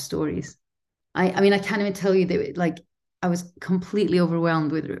more stories. I mean, I can't even tell you that, I was completely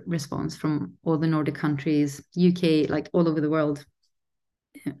overwhelmed with response from all the Nordic countries, UK, all over the world.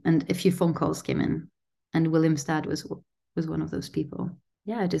 And a few phone calls came in, and William's dad was one of those people.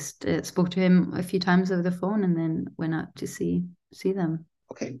 Yeah, I just spoke to him a few times over the phone and then went out to see them.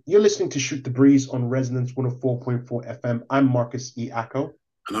 Okay, you're listening to Shoot the Breeze on Resonance 104.4 FM. I'm Marcus E. Acko.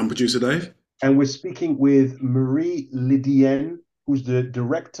 And I'm producer Dave. And we're speaking with Marie Lidien, who's the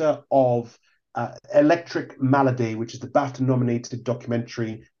director of Electric Malady, which is the BAFTA-nominated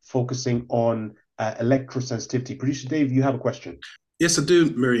documentary focusing on electrosensitivity. Producer Dave, you have a question? Yes, I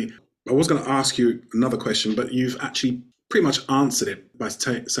do, Marie. I was going to ask you another question, but you've actually pretty much answered it by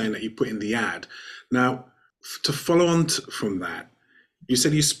saying that you put in the ad. Now, to follow on from that, you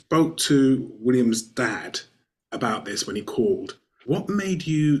said you spoke to William's dad about this when he called. What made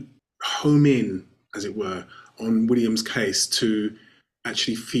you home in, as it were, on William's case to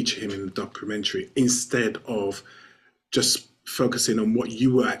actually feature him in the documentary instead of just focusing on what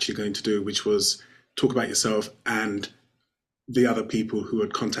you were actually going to do, which was talk about yourself and the other people who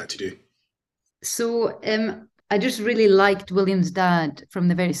had contacted you? So I just really liked William's dad from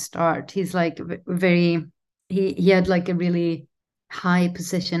the very start. He's he had a really high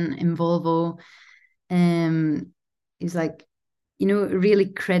position in Volvo. He's like, a really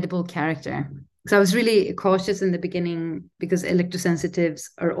credible character. So I was really cautious in the beginning because electrosensitives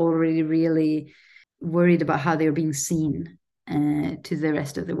are already really worried about how they're being seen to the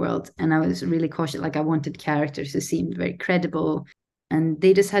rest of the world. And I was really cautious. Like, I wanted characters who seemed very credible. And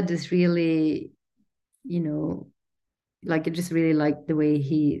they just had this really, like, I just really liked the way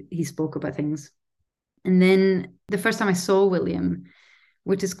he spoke about things. And then the first time I saw William,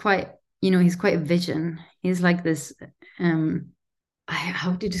 which is quite, he's quite a vision. He's like this,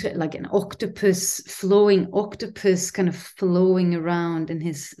 how do you describe it? Like an flowing octopus kind of flowing around in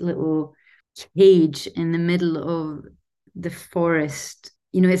his little cage in the middle of the forest.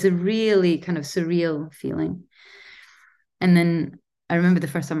 It's a really kind of surreal feeling. And then I remember the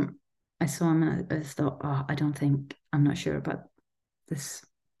first time I saw him, and I thought, I'm not sure about this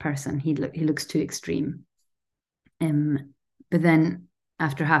person. He looks too extreme. But then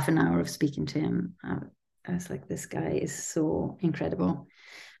after half an hour of speaking to him, I was like, this guy is so incredible.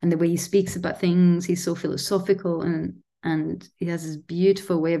 And the way he speaks about things, he's so philosophical, and he has this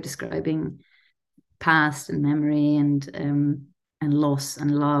beautiful way of describing past and memory and loss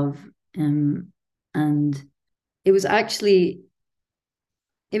and love. And it was a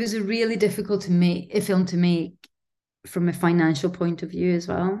really difficult film to make from a financial point of view as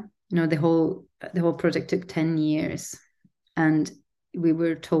well. The whole project took 10 years, and we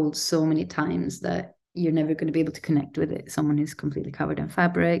were told so many times that you're never going to be able to connect with it, someone who's completely covered in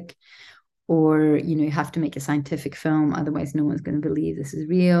fabric, or you have to make a scientific film, otherwise no one's going to believe this is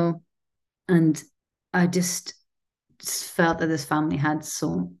real. And I just felt that this family had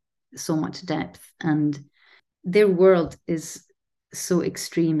so much depth, and their world is so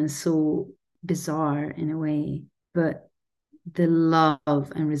extreme and so bizarre in a way, but the love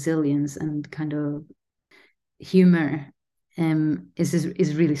and resilience and kind of humor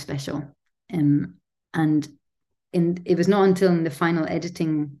is really special. And it was not until in the final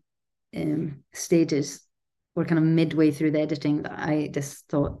editing stages, or kind of midway through the editing, that I just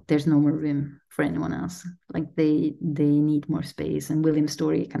thought there's no more room for anyone else. Like, they need more space, and William's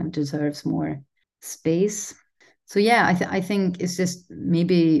story kind of deserves more space. So yeah, I think it's just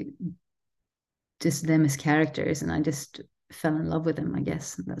maybe just them as characters, and I just fell in love with them, I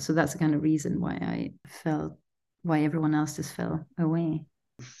guess. So that's the kind of reason why everyone else just fell away.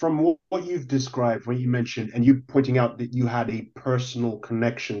 From what you've described, what you mentioned, and you pointing out that you had a personal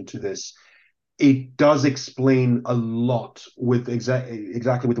connection to this, it does explain a lot with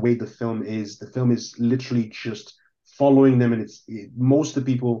exactly with the way the film is. The film is literally just following them, and most of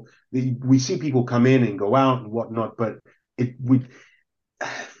the people, we see people come in and go out and whatnot, but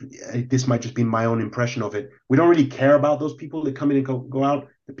this might just be my own impression of it. We don't really care about those people that come in and go out.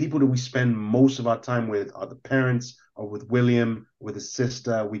 The people that we spend most of our time with are the parents, or with William, with his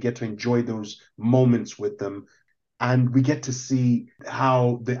sister. We get to enjoy those moments with them. And we get to see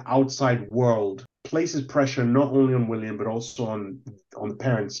how the outside world places pressure not only on William, but also on the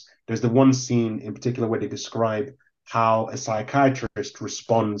parents. There's the one scene in particular where they describe how a psychiatrist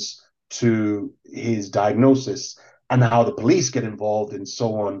responds to his diagnosis and how the police get involved and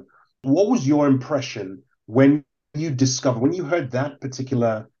so on. What was your impression when you heard that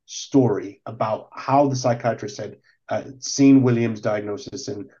particular story about how the psychiatrist had seen William's diagnosis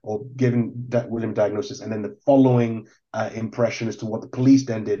or given that William diagnosis, and then the following impression as to what the police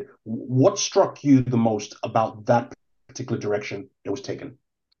then did? What struck you the most about that particular direction that was taken?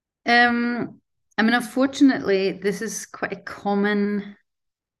 Unfortunately, this is quite a common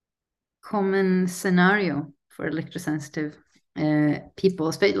scenario for electrosensitive people,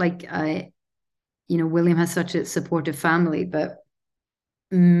 especially like William has such a supportive family, but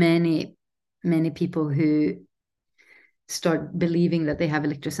many people who start believing that they have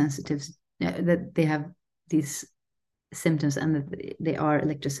electrosensitives, that they have these symptoms and that they are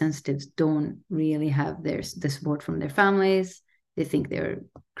electrosensitives, don't really have the support from their families. They think they're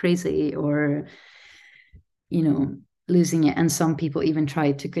crazy or losing it, and some people even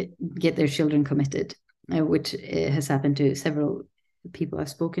try to get their children committed, which has happened to several people I've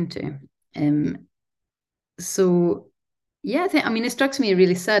spoken to. So yeah, it strikes me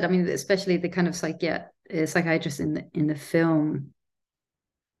really sad. Especially the kind of psychiatrist in the film,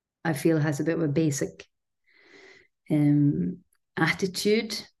 I feel has a bit of a basic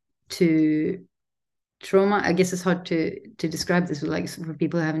attitude to trauma. I guess it's hard to describe this for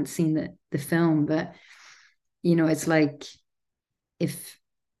people who haven't seen the film, but it's like if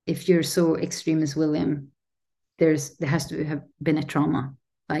you're so extreme as William, there has to have been a trauma,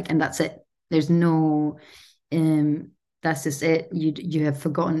 and that's it. There's no that's just it. You have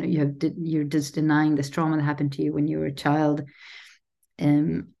forgotten. You're just denying this trauma that happened to you when you were a child,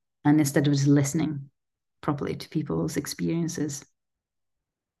 and instead of just listening properly to people's experiences.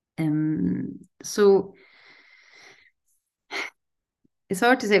 So it's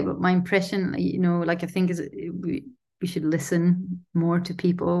hard to say, but my impression, I think is we should listen more to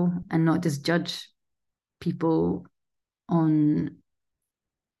people and not just judge people on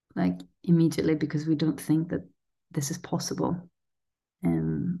immediately because we don't think that this is possible.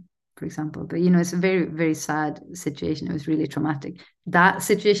 For example, but it's a very, very sad situation. It was really traumatic. That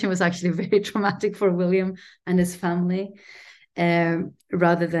situation was actually very traumatic for William and his family,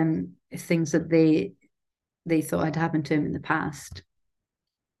 rather than things that they thought had happened to him in the past.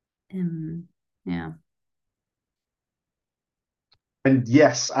 Yeah. And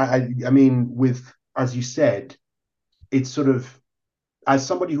yes, I mean, with, as you said, it's sort of, as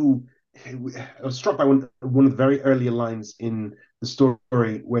somebody who, I was struck by one of the very earlier lines in the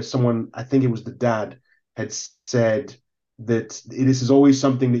story where someone, I think it was the dad, had said that this is always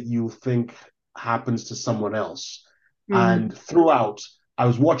something that you think happens to someone else. And throughout, I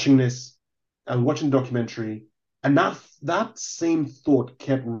was watching the documentary, and that same thought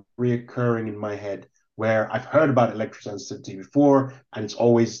kept reoccurring in my head, where I've heard about electrosensitivity before, and it's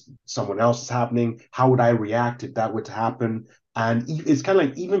always someone else is happening. How would I react if that were to happen? And it's kind of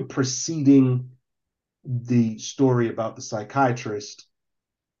like even preceding the story about the psychiatrist,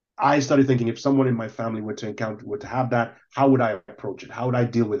 I started thinking, if someone in my family were to have that, how would I approach it? How would I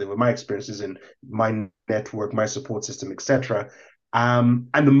deal with it with my experiences in my network, my support system, etc. And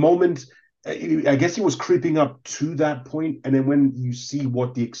the moment, I guess it was creeping up to that point, and then when you see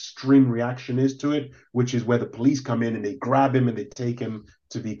what the extreme reaction is to it, which is where the police come in and they grab him and they take him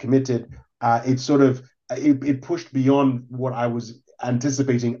to be committed, it pushed beyond what I was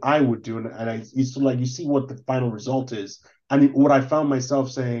anticipating I would do, and it's sort of like you see what the final result is, and what I found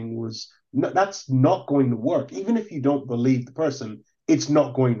myself saying was, no, that's not going to work. Even if you don't believe the person, it's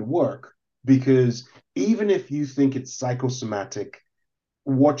not going to work, because even if you think it's psychosomatic,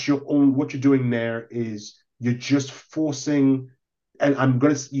 what you're doing there is you're just forcing, and I'm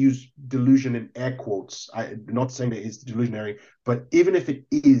going to use delusion in air quotes. I'm not saying that it's delusionary, but even if it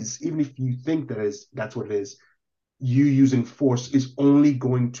is, even if you think that's what it is, you using force is only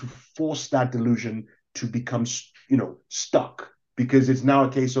going to force that delusion to become, stuck, because it's now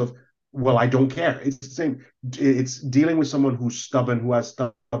a case of, well, I don't care. It's the same. It's dealing with someone who's stubborn, who has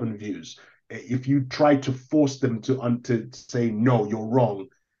stubborn views. If you try to force them to say, no, you're wrong,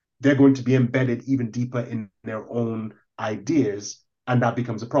 they're going to be embedded even deeper in their own ideas, and that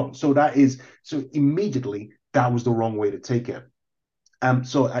becomes a problem. So immediately that was the wrong way to take it. I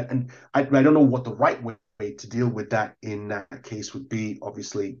don't know what the right way to deal with that in that case would be.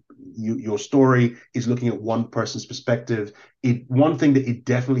 Obviously, your story is looking at one person's perspective. One thing that it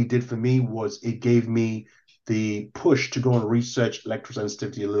definitely did for me was it gave me the push to go and research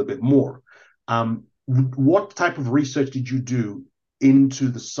electrosensitivity a little bit more. What type of research did you do into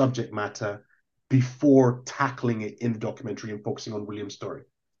the subject matter before tackling it in the documentary and focusing on William's story?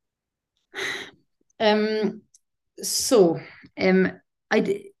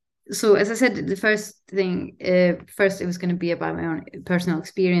 So as I said, the first thing, first it was going to be about my own personal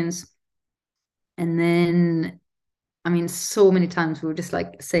experience. And then, so many times we were just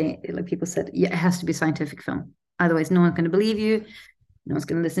saying, people said, yeah, it has to be a scientific film. Otherwise, no one's going to believe you. No one's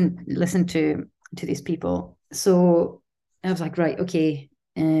going to listen to these people. So I was like, right, okay,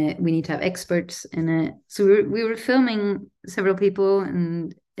 we need to have experts in it. So we were filming several people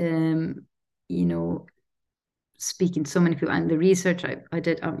and, speaking to so many people, and the research I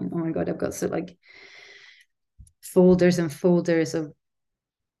did, oh my God, I've got folders and folders of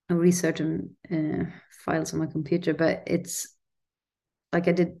research and files on my computer, but it's I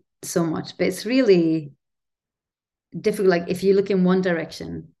did so much, but it's really difficult. If you look in one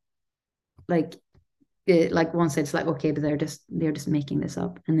direction, one side, it's okay, but they're just making this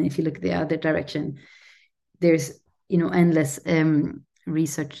up. And then if you look at the other direction, there's endless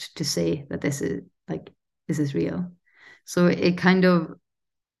research to say that this is real. So it kind of,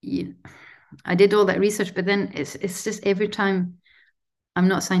 I did all that research, but then it's just every time, I'm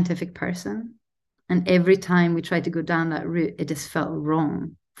not a scientific person, and every time we tried to go down that route, it just felt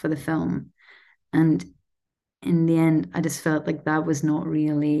wrong for the film. And in the end, I just felt like that was not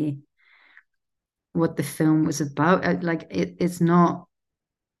really what the film was about. It's not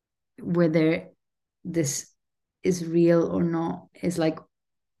whether this is real or not. It's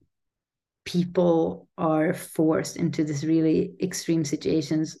people are forced into this really extreme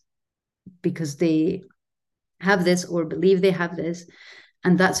situations because they have this or believe they have this,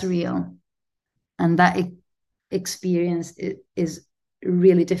 and that's real. And that experience is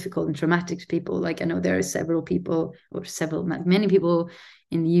really difficult and traumatic to people. Like I know there are many people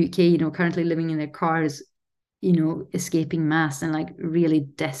in the UK, you know, currently living in their cars, you know, escaping mass and like really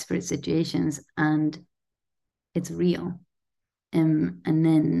desperate situations, and it's real. And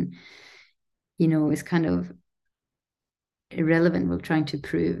then, you know, it's kind of irrelevant. We're trying to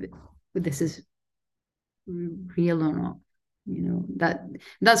prove this is real or not. You know,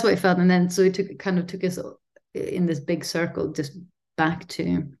 that's what I felt. And then so it took us in this big circle just back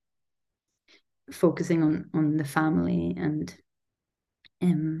to focusing on the family and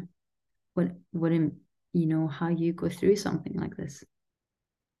what you know, how you go through something like this.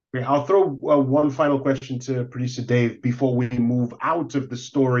 Okay, I'll throw one final question to producer Dave before we move out of the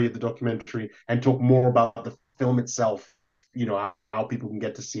story of the documentary and talk more about the film itself, you know, how people can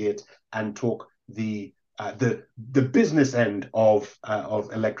get to see it, and talk the business end of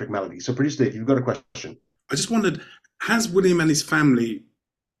Electric Melody. So producer Dave, you've got a question. I just wondered, has William and his family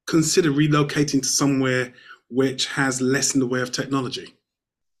considered relocating to somewhere which has less in the way of technology?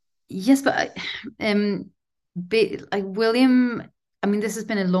 Yes, but like William, I mean, this has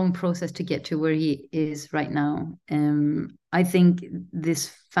been a long process to get to where he is right now. I think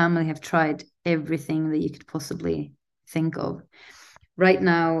this family have tried everything that you could possibly think of. Right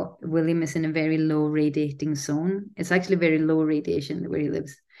now, William is in a very low radiating zone. It's actually very low radiation where he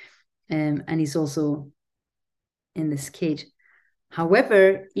lives. And he's also in this cage.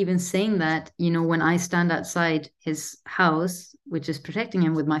 However, even saying that, you know, when I stand outside his house, which is protecting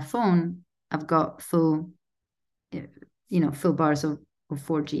him with my phone, I've got full bars of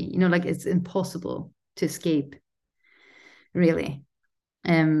 4G. You know, like it's impossible to escape, really.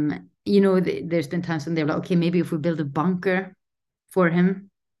 You know, there's been times when they're like, okay, maybe if we build a bunker for him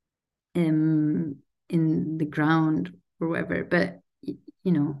in the ground or whatever, but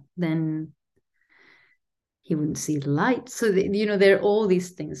you know, then he wouldn't see the light. So you know, there are all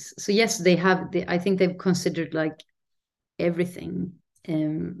these things. So yes, I think they've considered like everything.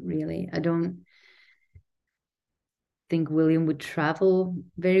 Really, I don't think William would travel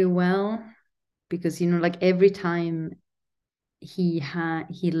very well, because you know, like every time he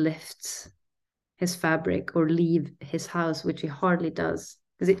lifts his fabric or leave his house, which he hardly does,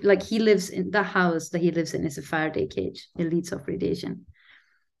 because like he lives in the house that he lives in is a Faraday cage. It leads off radiation.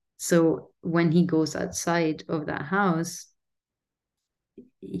 So when he goes outside of that house,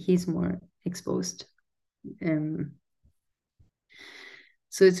 he's more exposed.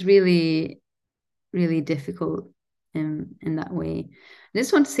 So it's really, really difficult in that way. I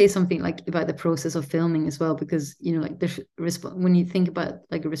just want to say something like about the process of filming as well, because you know, like there's when you think about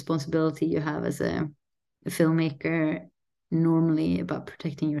like a responsibility you have as a filmmaker, normally about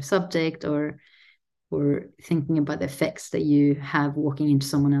protecting your subject or thinking about the effects that you have walking into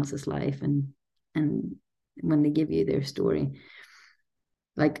someone else's life and when they give you their story,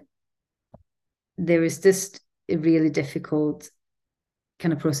 like there is just a really difficult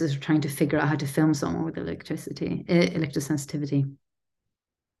kind of process of trying to figure out how to film someone with electrosensitivity.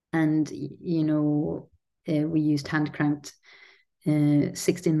 And you know, we used hand cranked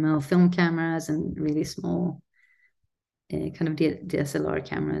 16mm film cameras and really small kind of DSLR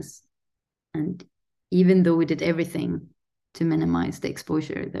cameras. And even though we did everything to minimize the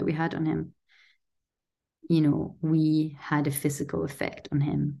exposure that we had on him, you know, we had a physical effect on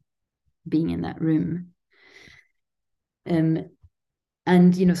him being in that room. And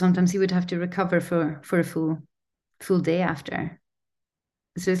you know, sometimes he would have to recover for a full day after.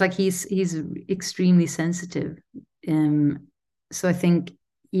 So it's like he's extremely sensitive. So I think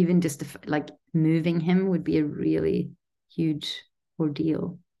even just like moving him would be a really huge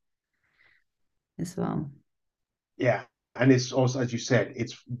ordeal as well. Yeah, and it's also, as you said,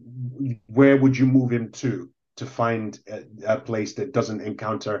 it's where would you move him to find a place that doesn't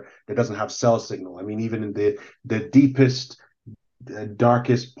have cell signal? I mean, even in the deepest,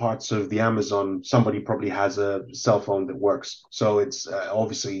 darkest parts of the Amazon, somebody probably has a cell phone that works. So it's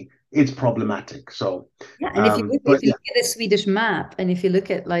obviously it's problematic. So yeah, and if you look at the Swedish map, and if you look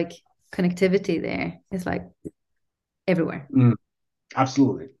at like connectivity there, it's like everywhere.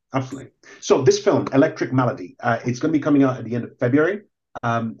 Absolutely. So this film, Electric Melody, it's going to be coming out at the end of February.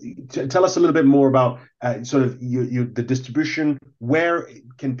 Tell us a little bit more about sort of the distribution. Where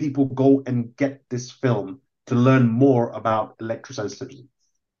can people go and get this film to learn more about electrosensitivity?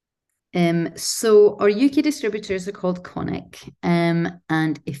 So our UK distributors are called Conic, and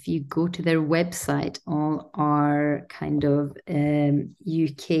if you go to their website, all our kind of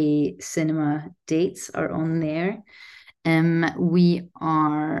UK cinema dates are on there. We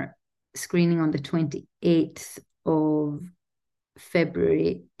are screening on the 28th of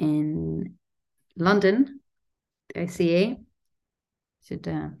February in London, the ICA. Should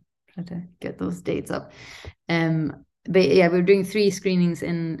try to get those dates up. But yeah, we're doing 3 screenings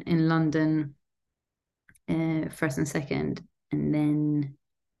in London, first and second, and then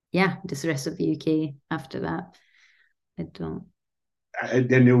just the rest of the UK after that. And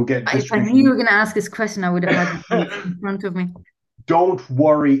then you'll get. If I knew you were going to ask this question, I would have had it in front of me. Don't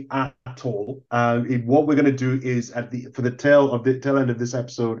worry at all. What we're going to do is for the tail end of this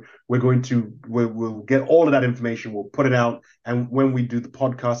episode, we'll get all of that information. We'll put it out, and when we do the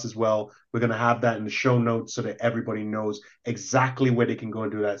podcast as well, we're going to have that in the show notes so that everybody knows exactly where they can go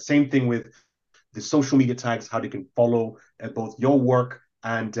and do that. Same thing with the social media tags, how they can follow both your work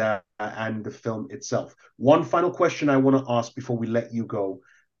and the film itself. One final question I want to ask before we let you go.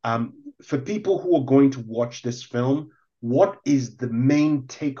 For people who are going to watch this film, what is the main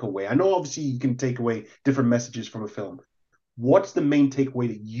takeaway? I know obviously you can take away different messages from a film. What's the main takeaway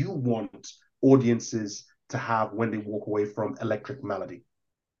that you want audiences to have when they walk away from Electric Malady?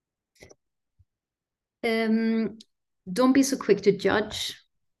 Don't be so quick to judge.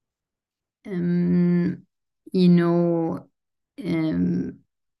 There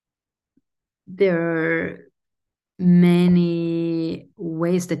are many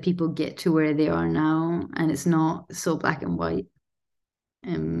ways that people get to where they are now, and it's not so black and white.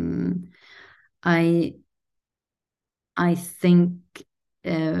 I think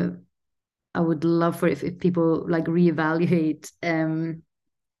I would love for if people like reevaluate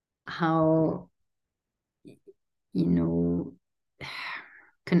how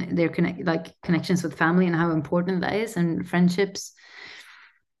their connections with family and how important that is, and friendships.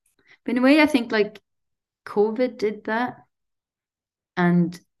 But in a way, I think like COVID did that,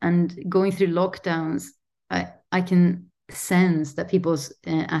 and going through lockdowns, I can sense that people's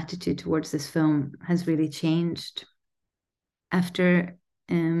attitude towards this film has really changed after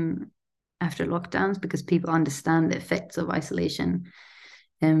lockdowns, because people understand the effects of isolation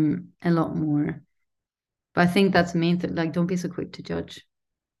a lot more. But I think that's the main thing. Like, don't be so quick to judge.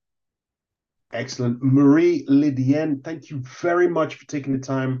 Excellent. Marie-Lydienne, thank you very much for taking the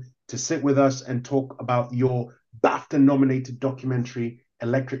time to sit with us and talk about your BAFTA-nominated documentary,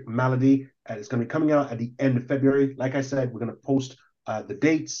 Electric Malady. It's going to be coming out at the end of February. Like I said, we're going to post the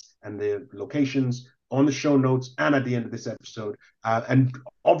dates and the locations on the show notes and at the end of this episode. And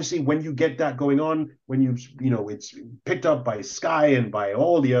obviously, when you get that going on, when it's picked up by Sky and by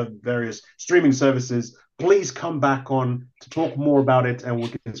all the other various streaming services, please come back on to talk more about it, and we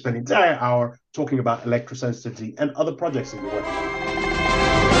can spend the entire hour talking about electrosensitivity and other projects that you're working on.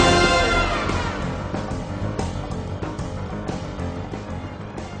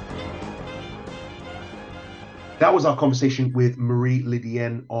 That was our conversation with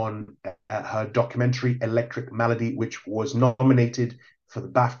Marie-Lydienne on her documentary, Electric Malady, which was nominated for the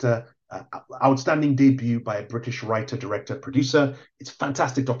BAFTA Outstanding Debut by a British writer, director, producer. It's a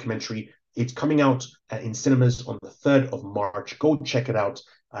fantastic documentary. It's coming out in cinemas on the 3rd of March. Go check it out,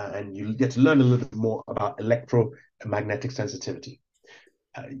 and you'll get to learn a little bit more about electromagnetic sensitivity.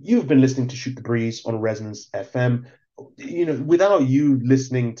 You've been listening to Shoot the Breeze on Resonance FM. Without you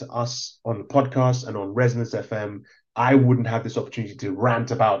listening to us on the podcast and on Resonance FM, I wouldn't have this opportunity to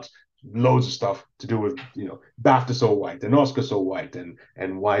rant about loads of stuff to do with, BAFTA so white and Oscar so white, and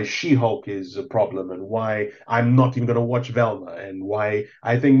why She-Hulk is a problem, and why I'm not even going to watch Velma, and why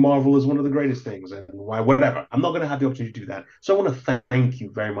I think Marvel is one of the greatest things, and why whatever. I'm not going to have the opportunity to do that. So I want to thank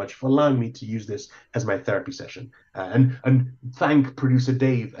you very much for allowing me to use this as my therapy session, and thank producer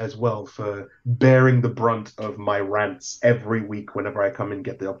Dave as well for bearing the brunt of my rants every week whenever I come and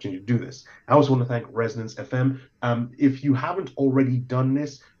get the opportunity to do this. I also want to thank Resonance FM. If you haven't already done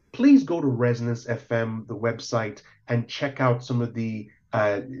this, please go to Resonance FM, the website, and check out some of the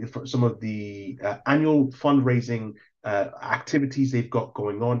annual fundraising activities they've got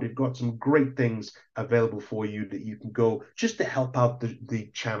going on. They've got some great things available for you that you can go just to help out the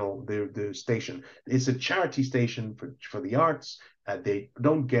channel, the station. It's a charity station for the arts. They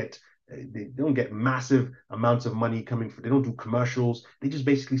don't get massive amounts of money coming from. They don't do commercials. They just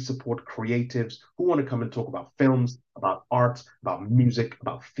basically support creatives who want to come and talk about films, about art, about music,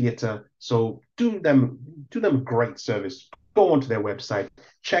 about theater. So do them a great service. Go onto their website,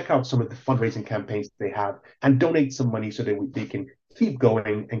 check out some of the fundraising campaigns they have, and donate some money so that they can keep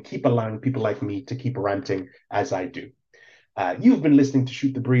going and keep allowing people like me to keep ranting as I do. You've been listening to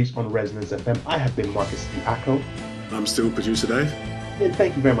Shoot the Breeze on Resonance FM. I have been Marcus the Acco. I'm still producer Dave. And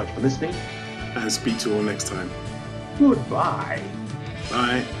thank you very much for listening. And speak to you all next time. Goodbye.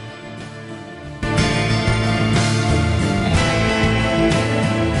 Bye.